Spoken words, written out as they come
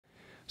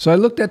So I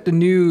looked at the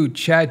new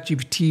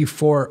ChatGPT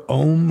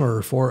 4.0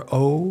 or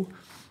 4.0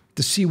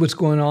 to see what's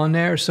going on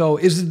there. So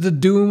is it the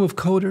doom of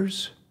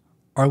coders?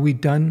 Are we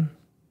done?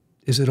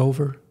 Is it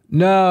over?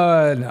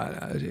 No.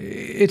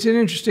 It's an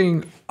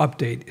interesting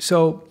update.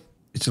 So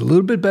it's a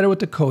little bit better with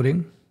the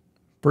coding,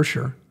 for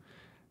sure.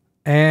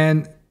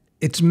 And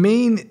its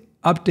main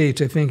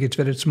updates, I think, it's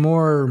that it's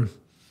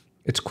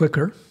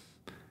quicker.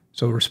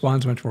 So it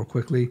responds much more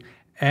quickly.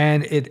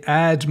 And it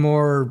adds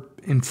more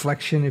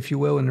inflection, if you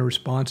will, in the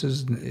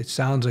responses. It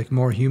sounds like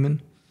more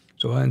human.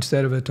 So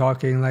instead of it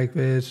talking like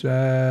this,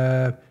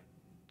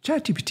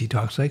 ChatGPT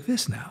talks like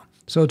this now.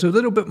 So it's a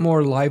little bit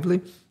more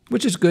lively,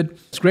 which is good.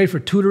 It's great for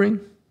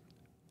tutoring.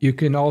 You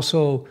can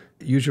also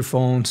use your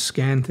phone,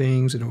 scan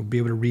things, and it will be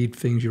able to read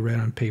things you read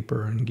on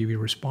paper and give you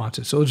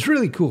responses. So it's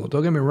really cool.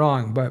 Don't get me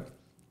wrong, but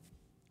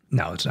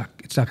no, it's not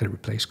going to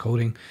replace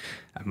coding.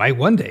 It might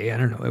one day. I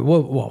don't know. It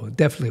will, well, it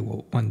definitely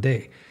will one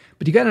day.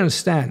 But you got to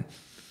understand,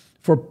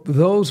 for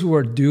those who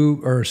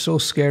are so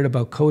scared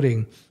about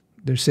coding,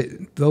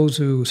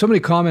 somebody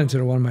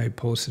commented on one of my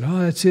posts, said, oh,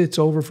 that's it, it's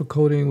over for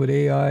coding with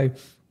AI.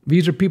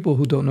 These are people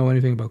who don't know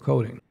anything about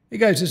coding. Hey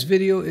guys, this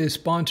video is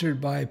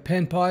sponsored by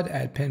Penpot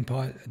at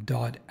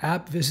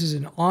penpot.app. This is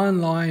an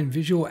online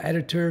visual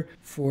editor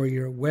for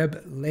your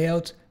web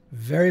layouts.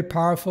 Very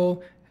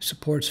powerful,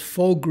 supports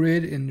full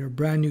grid in their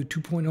brand new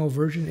 2.0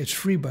 version. It's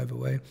free, by the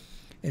way.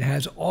 It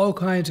has all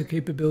kinds of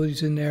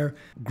capabilities in there,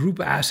 group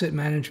asset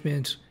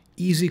management,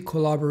 easy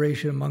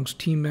collaboration amongst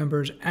team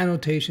members,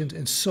 annotations,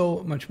 and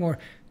so much more.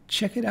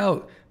 Check it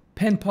out,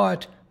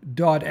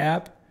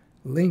 penpot.app.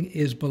 Link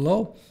is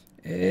below.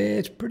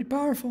 It's pretty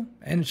powerful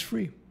and it's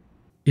free.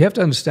 You have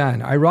to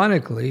understand,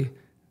 ironically,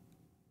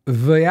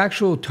 the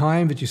actual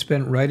time that you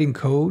spent writing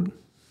code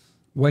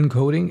when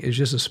coding is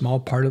just a small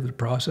part of the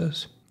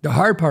process. The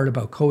hard part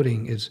about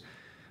coding is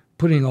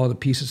putting all the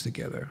pieces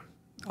together.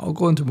 I'll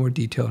go into more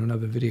detail in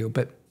another video,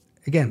 but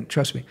again,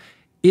 trust me,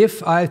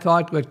 if I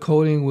thought that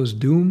coding was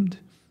doomed,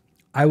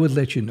 I would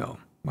let you know.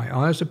 My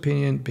honest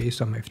opinion,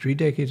 based on my 3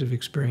 decades of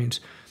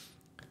experience,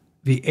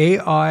 the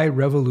AI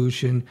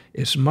revolution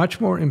is much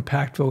more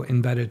impactful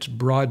in that it's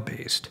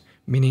broad-based,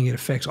 meaning it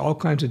affects all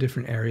kinds of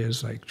different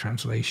areas like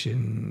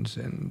translations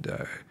and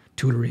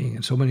tutoring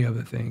and so many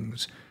other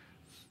things.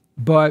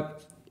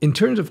 But in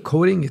terms of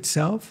coding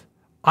itself,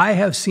 I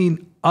have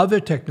seen other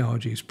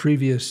technologies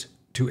previous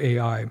to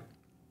AI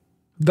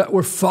that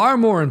were far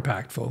more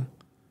impactful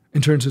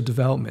in terms of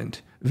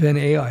development than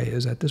AI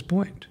is at this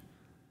point.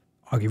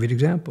 I'll give you an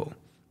example.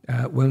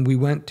 When we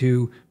went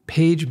to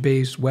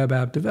page-based web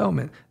app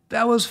development,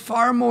 that was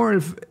far more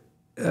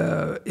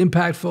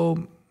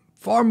impactful,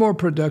 far more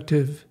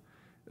productive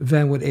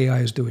than what AI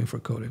is doing for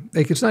coding.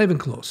 Like, it's not even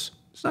close.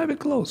 It's not even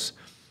close.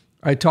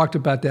 I talked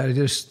about that.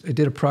 I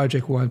did a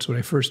project once when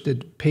I first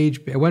did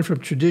I went from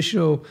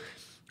traditional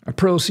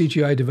pro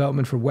CGI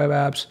development for web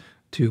apps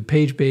to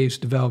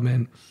page-based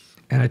development.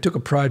 And I took a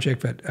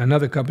project that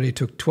another company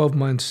took 12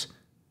 months.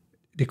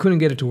 They couldn't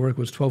get it to work. It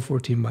was 12,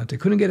 14 months. They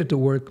couldn't get it to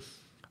work.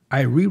 I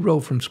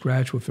rewrote from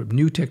scratch with a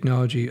new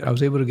technology. I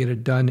was able to get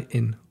it done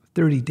in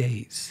 30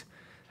 days.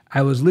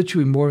 I was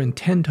literally more than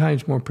 10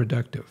 times more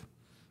productive.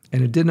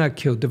 And it did not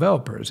kill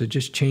developers. It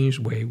just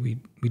changed the way we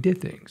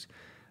did things.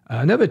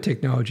 Another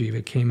technology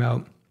that came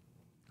out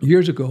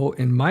years ago,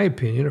 in my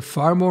opinion, are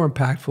far more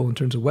impactful in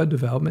terms of web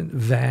development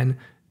than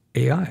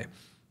AI.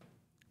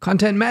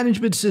 Content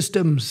management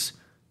systems.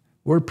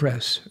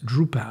 WordPress,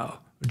 Drupal,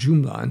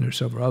 Joomla, and there's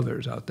several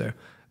others out there.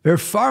 They're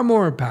far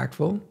more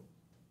impactful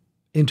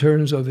in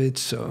terms of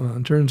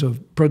in terms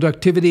of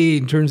productivity,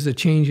 in terms of the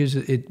changes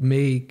it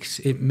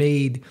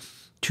made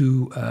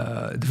to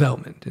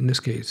development. In this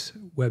case,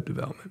 web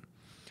development.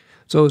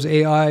 So is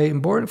AI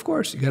important? Of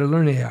course, you got to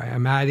learn AI.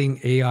 I'm adding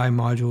AI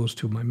modules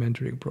to my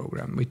mentoring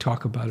program. We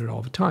talk about it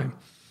all the time.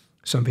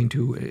 It's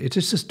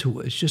just a tool.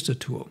 It's just a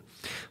tool.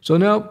 So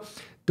now,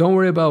 don't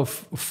worry about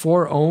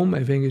 4.0.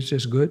 I think it's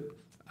just good.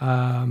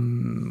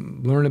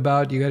 Learn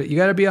about, you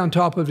got to be on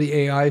top of the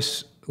AI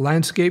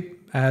landscape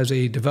as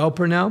a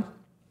developer now,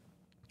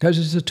 because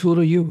it's a tool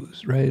to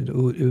use, right? It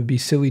would be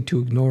silly to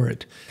ignore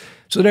it.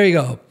 So there you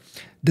go.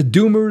 The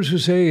doomers who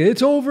say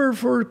it's over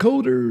for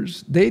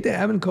coders, they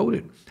haven't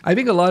coded. I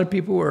think a lot of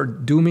people who are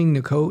dooming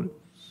the code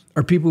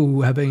are people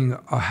who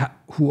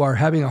are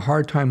having a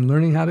hard time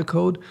learning how to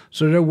code.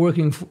 So they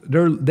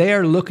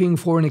are looking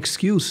for an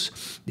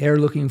excuse. They're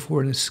looking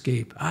for an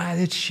escape.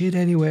 That's shit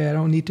anyway. I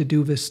don't need to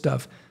do this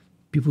stuff.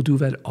 People do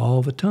that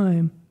all the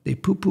time. They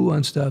poo-poo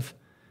on stuff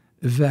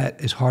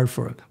that is hard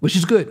for them, which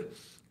is good.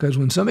 Because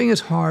when something is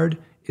hard,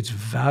 it's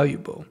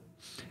valuable.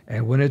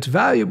 And when it's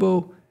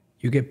valuable,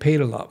 you get paid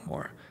a lot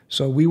more.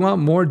 So we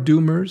want more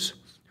doomers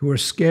who are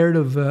scared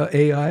of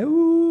AI,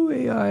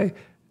 AI,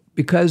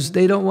 because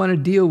they don't want to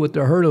deal with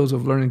the hurdles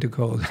of learning to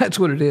code. That's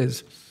what it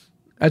is.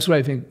 That's what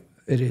I think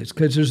it is.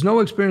 Because there's no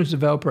experienced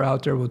developer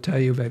out there who will tell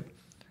you that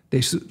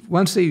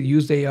once they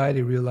use AI,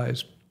 they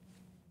realize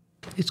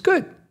it's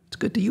good. It's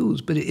good to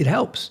use, but it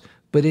helps.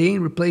 But it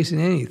ain't replacing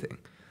anything.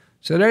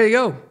 So there you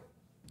go.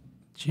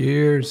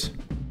 Cheers.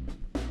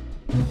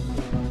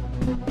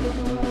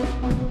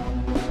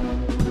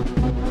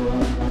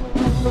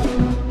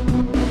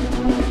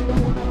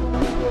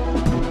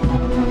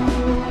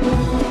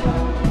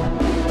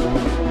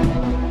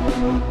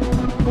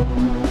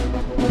 you.